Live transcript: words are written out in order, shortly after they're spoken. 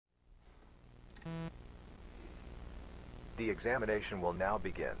The examination will now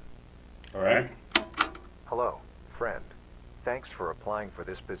begin. All right. Hello, friend. Thanks for applying for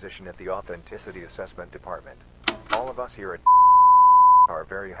this position at the Authenticity Assessment Department. All of us here at are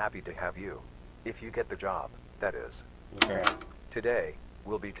very happy to have you. If you get the job, that is. Okay. Today,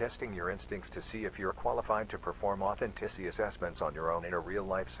 we'll be testing your instincts to see if you're qualified to perform authenticity assessments on your own in a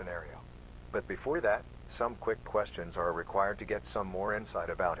real-life scenario. But before that, some quick questions are required to get some more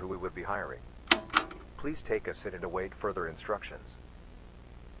insight about who we would be hiring. Please take a sit and await further instructions.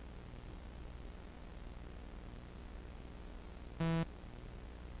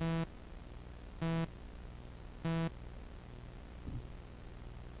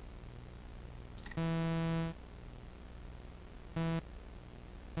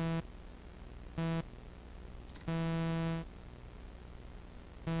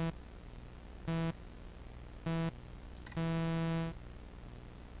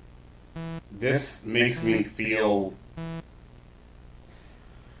 This makes me feel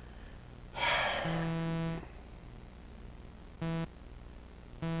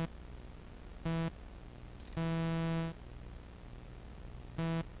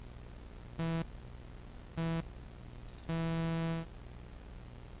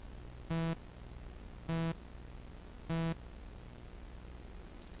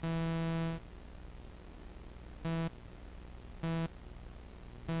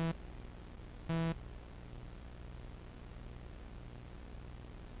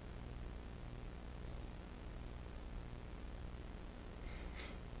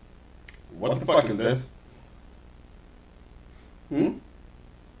what the fuck is this? In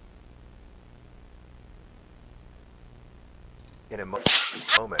a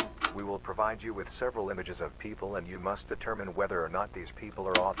moment, we will provide you with several images of people and you must determine whether or not these people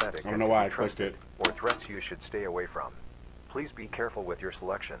are authentic I don't and know to why be I clicked trusted, it. or threats you should stay away from. Please be careful with your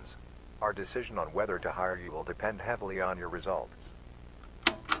selections. Our decision on whether to hire you will depend heavily on your results.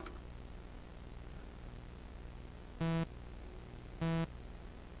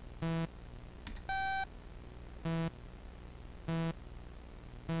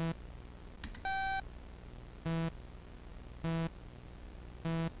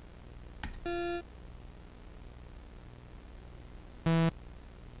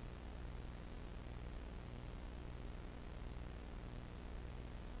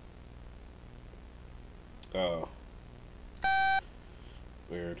 Oh.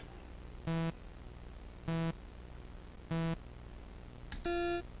 Weird.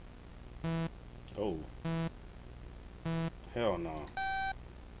 Oh. Hell no.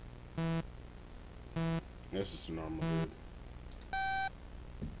 This is a normal dude.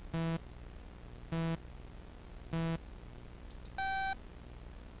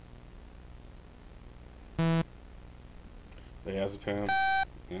 He has a pen.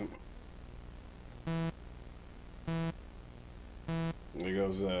 Yep. There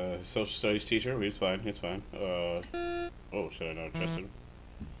goes social studies teacher. He's fine. He's fine. Oh, should I not trust him?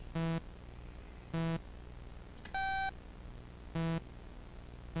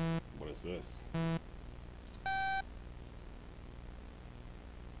 What is this?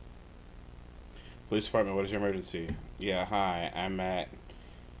 Police department, what is your emergency? Yeah, hi. I'm at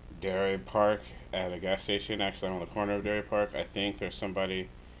Dairy Park at a gas station. Actually, I'm on the corner of Dairy Park. I think there's somebody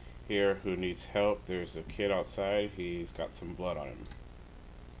here who needs help. There's a kid outside. He's got some blood on him.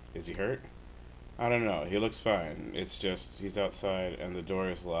 Is he hurt? I don't know. He looks fine. It's just he's outside and the door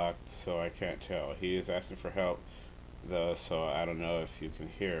is locked, so I can't tell. He is asking for help, though, so I don't know if you can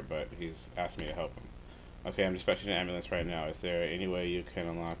hear, but he's asked me to help him. Okay, I'm dispatching an ambulance right now. Is there any way you can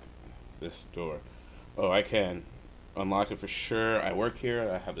unlock this door? Oh, I can. Unlock it for sure. I work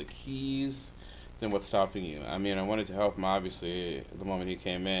here. I have the keys. Then what's stopping you? I mean, I wanted to help him, obviously, the moment he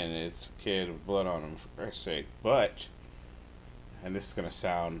came in. It's a kid with blood on him, for Christ's sake. But, and this is going to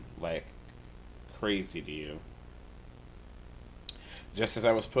sound like crazy to you. Just as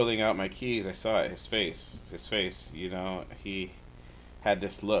I was pulling out my keys, I saw it, his face. His face, you know, he had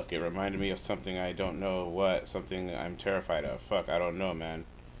this look. It reminded me of something I don't know what, something I'm terrified of. Fuck, I don't know, man.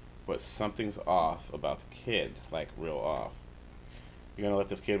 But something's off about the kid, like real off. You're gonna let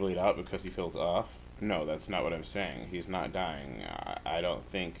this kid bleed out because he feels off? No, that's not what I'm saying. He's not dying. I don't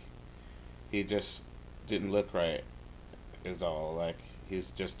think. He just didn't look right, is all. Like, he's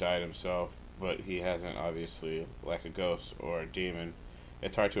just died himself, but he hasn't, obviously, like a ghost or a demon.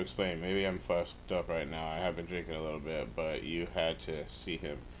 It's hard to explain. Maybe I'm fucked up right now. I have been drinking a little bit, but you had to see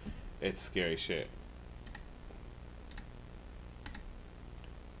him. It's scary shit.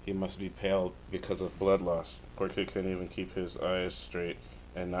 He must be pale because of blood loss. Poor kid couldn't even keep his eyes straight,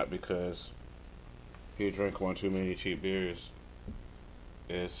 and not because he drank one too many cheap beers.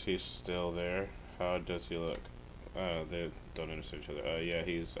 Is he still there? How does he look? They don't understand each other. Yeah,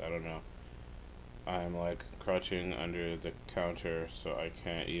 he's, I don't know. I'm like crouching under the counter, so I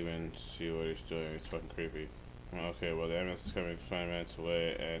can't even see what he's doing. It's fucking creepy. Okay, well, the ambulance is coming 20 minutes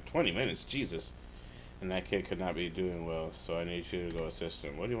away, and 20 minutes? Jesus. And that kid could not be doing well, so I need you to go assist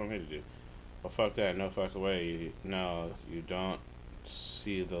him. What do you want me to do? Well, fuck that. No fuck away. No, you don't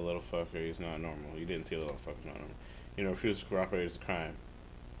see the little fucker. He's not normal. You didn't see the little fucker. Not normal. You know, refuse to cooperate is a crime.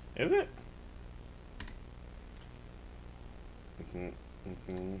 Is it? I can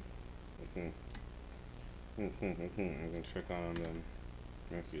check on him then.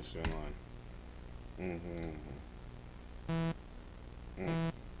 Make you stay in line.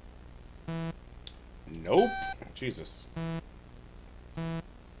 Nope. Jesus.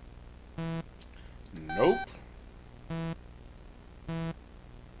 Nope.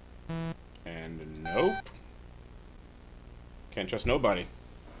 And nope. Can't trust nobody.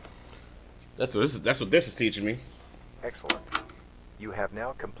 That's what this is teaching me. Excellent. You have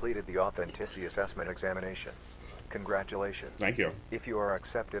now completed the authenticity assessment examination. Congratulations. Thank you. If you are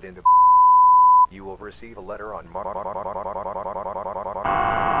accepted into, you will receive a letter on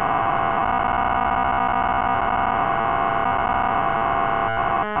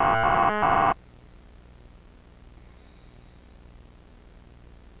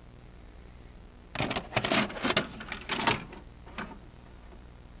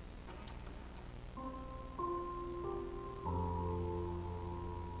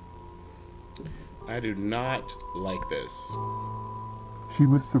I do not like this. She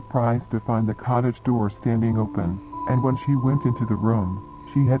was surprised to find the cottage door standing open, and when she went into the room,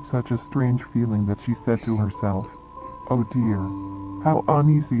 she had such a strange feeling that she said to herself, "Oh dear, how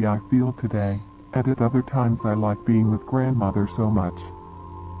uneasy I feel today, and at other times I like being with grandmother so much."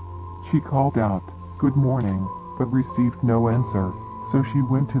 She called out, "Good morning," but received no answer, so she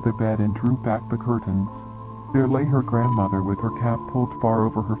went to the bed and drew back the curtains. There lay her grandmother with her cap pulled far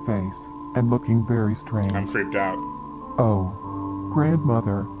over her face, and looking very strange. I'm creeped out. "Oh,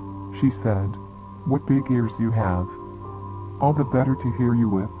 grandmother," she said, "what big ears you have." "All the better to hear you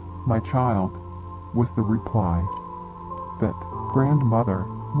with, my child," was the reply. "But, grandmother,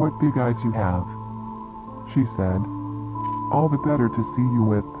 what big eyes you have," she said. "All the better to see you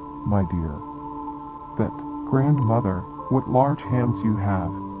with, my dear." "But, grandmother, what large hands you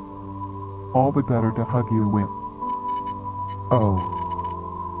have." "All the better to hug you with."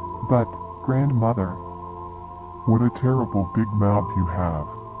 "Oh, but, grandmother, what a terrible big mouth you have."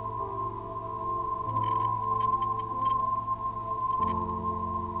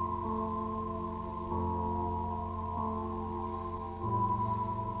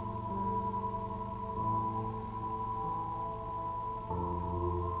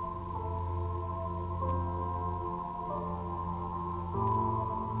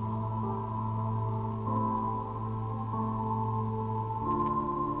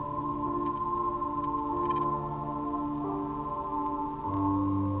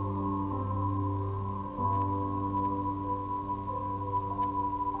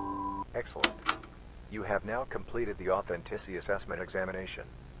 Excellent. You have now completed the authenticity assessment examination.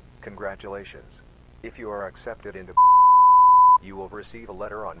 Congratulations. If you are accepted into, you will receive a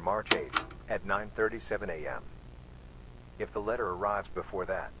letter on March 8th at 9:37 a.m. If the letter arrives before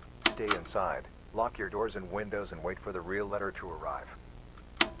that, stay inside, lock your doors and windows and wait for the real letter to arrive.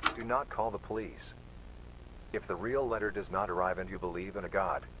 Do not call the police. If the real letter does not arrive and you believe in a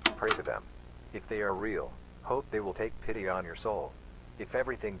God, pray to them. If they are real, hope they will take pity on your soul. If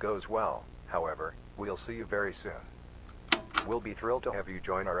everything goes well, however, we'll see you very soon. We'll be thrilled to have you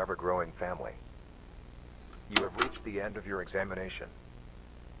join our ever-growing family. You have reached the end of your examination.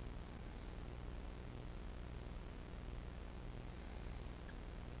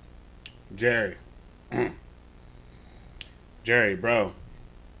 Jerry. Jerry, bro.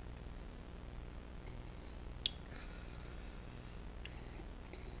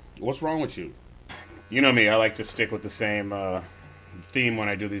 What's wrong with you? You know me, I like to stick with the same theme when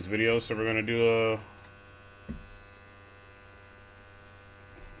I do these videos, so we're gonna do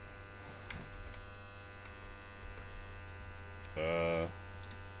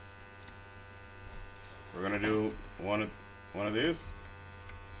we're gonna do one of these.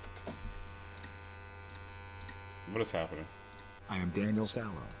 What is happening? I am Daniel Sallow.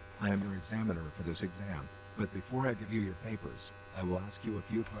 I am your examiner for this exam, but before I give you your papers, I will ask you a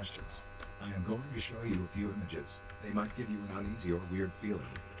few questions. I am going to show you a few images. They might give you an uneasy or weird feeling.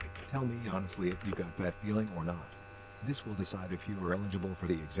 Tell me honestly if you got that feeling or not. This will decide if you are eligible for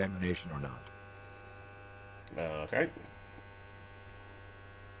the examination or not. Okay.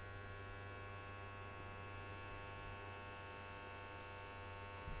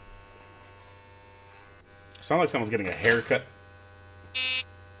 Sound like someone's getting a haircut.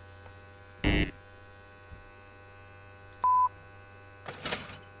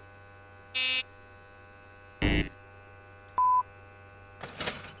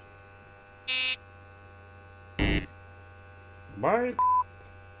 What?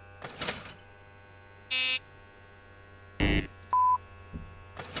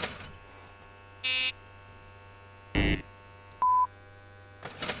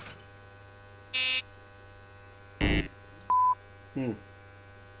 Hmm.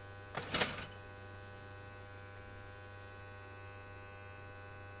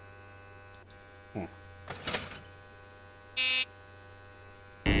 Hmm.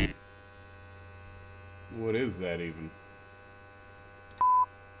 What is that even?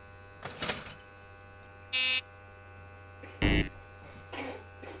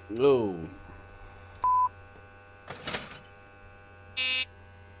 Oh.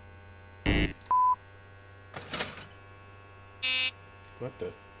 What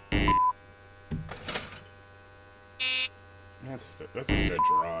the? That's just a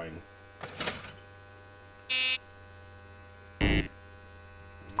drawing.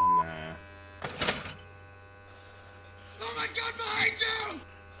 Nah. Oh my God, behind you!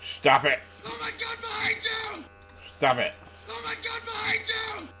 Stop it! Oh my God, behind you! Stop it! Oh my God, behind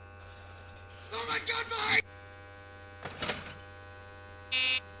you! Oh my God, behind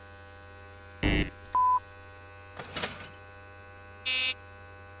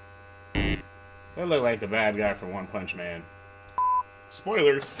That looked like the bad guy from One Punch Man.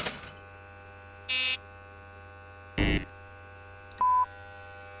 Spoilers!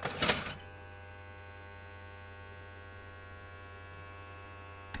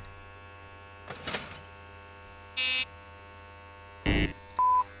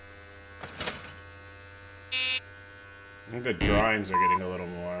 I think the drawings are getting a little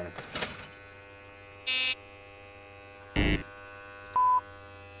more.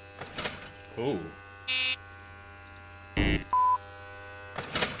 Ooh.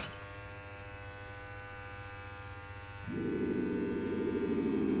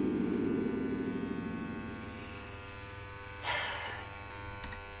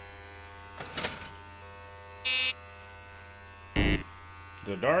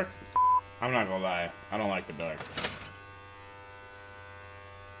 The dark? I'm not gonna lie. I don't like the dark.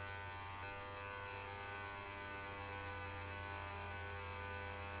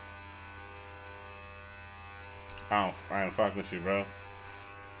 I ain't fucking with you, bro.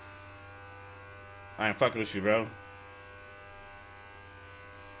 I ain't fucking with you, bro.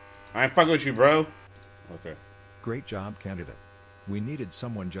 I ain't fucking with you, bro. Okay. Great job, candidate. We needed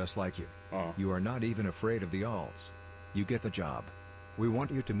someone just like you. Oh. You are not even afraid of the alts. You get the job. We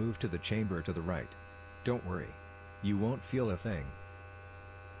want you to move to the chamber to the right. Don't worry. You won't feel a thing.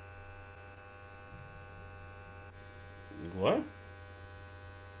 What?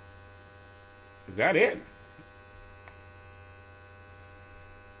 Is that it?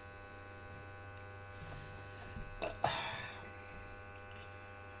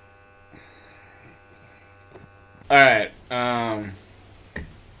 All right. I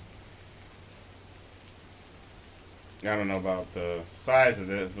don't know about the size of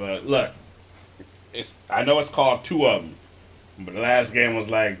this, but look, I know it's called 2 of them, but the last game was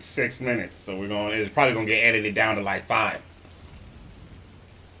like 6 minutes, so it's probably gonna get edited down to like 5.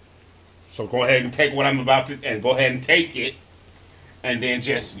 So go ahead and take what I'm about to, and go ahead and take it, and then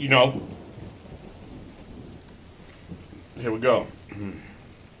just, here we go.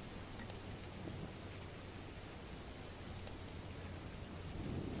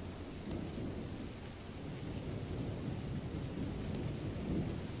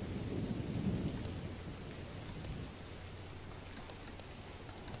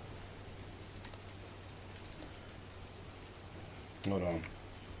 Hold on.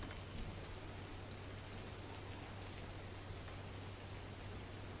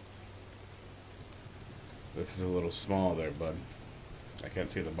 This is a little small there, bud. I can't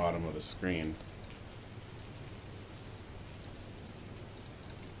see the bottom of the screen.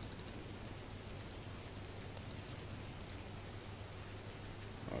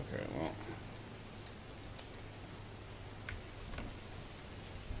 Okay, well.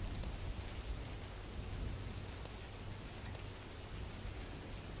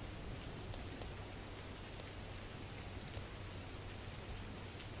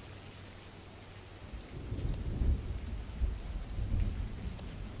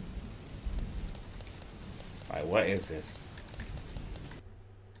 Alright, what is this?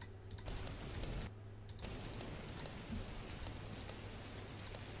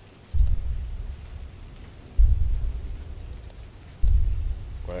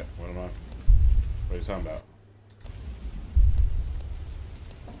 What? What am I? What are you talking about?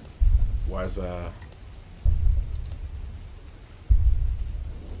 Was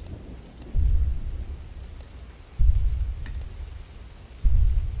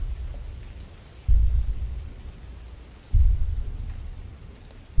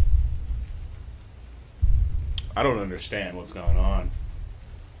I don't understand what's going on.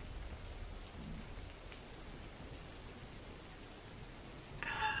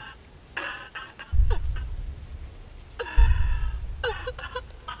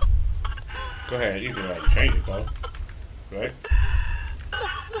 Go ahead, you can like change it though, right?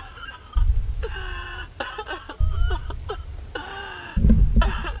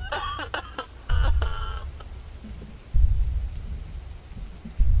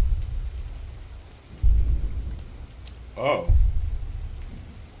 Oh.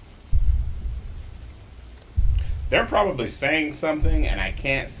 They're probably saying something and I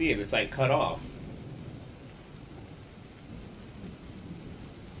can't see it. It's like cut off.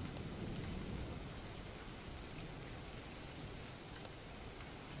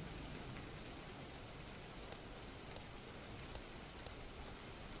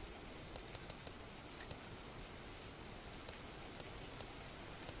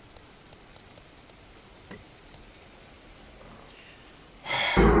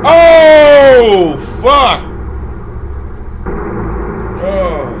 Oh, fuck!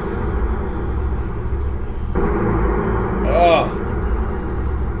 Oh. Oh.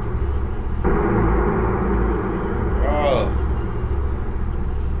 Oh.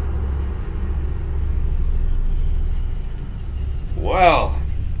 Well.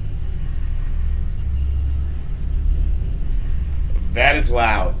 That is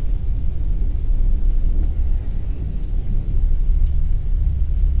loud.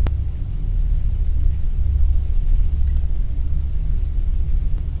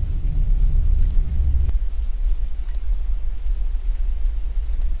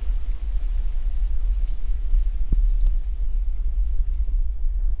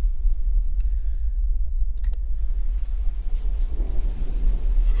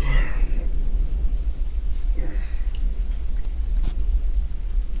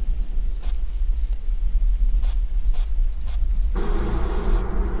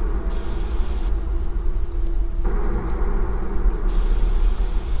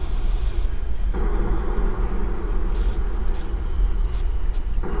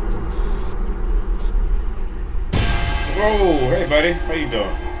 Oh, hey buddy, how you doing?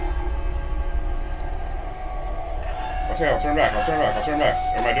 Okay, I'll turn back, I'll turn back, I'll turn back.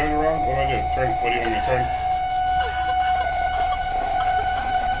 Am I doing it wrong? What do I do? Turn, what do you want me to turn?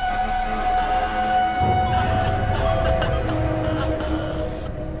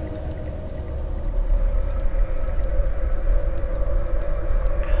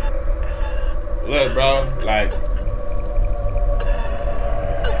 Look, bro, like...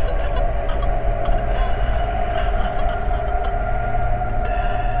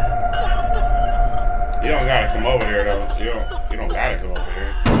 You don't gotta come over here though. You don't gotta come over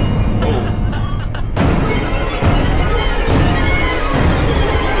here. Oh.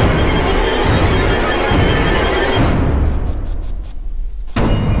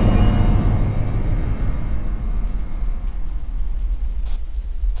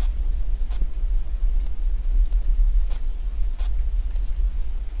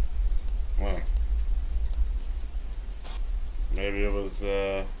 Well. Maybe it was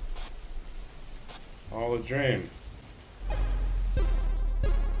all a dream.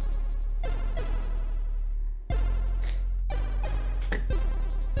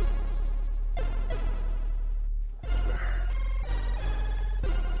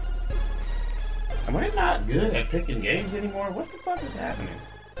 Am I not good at picking games anymore? What the fuck is happening?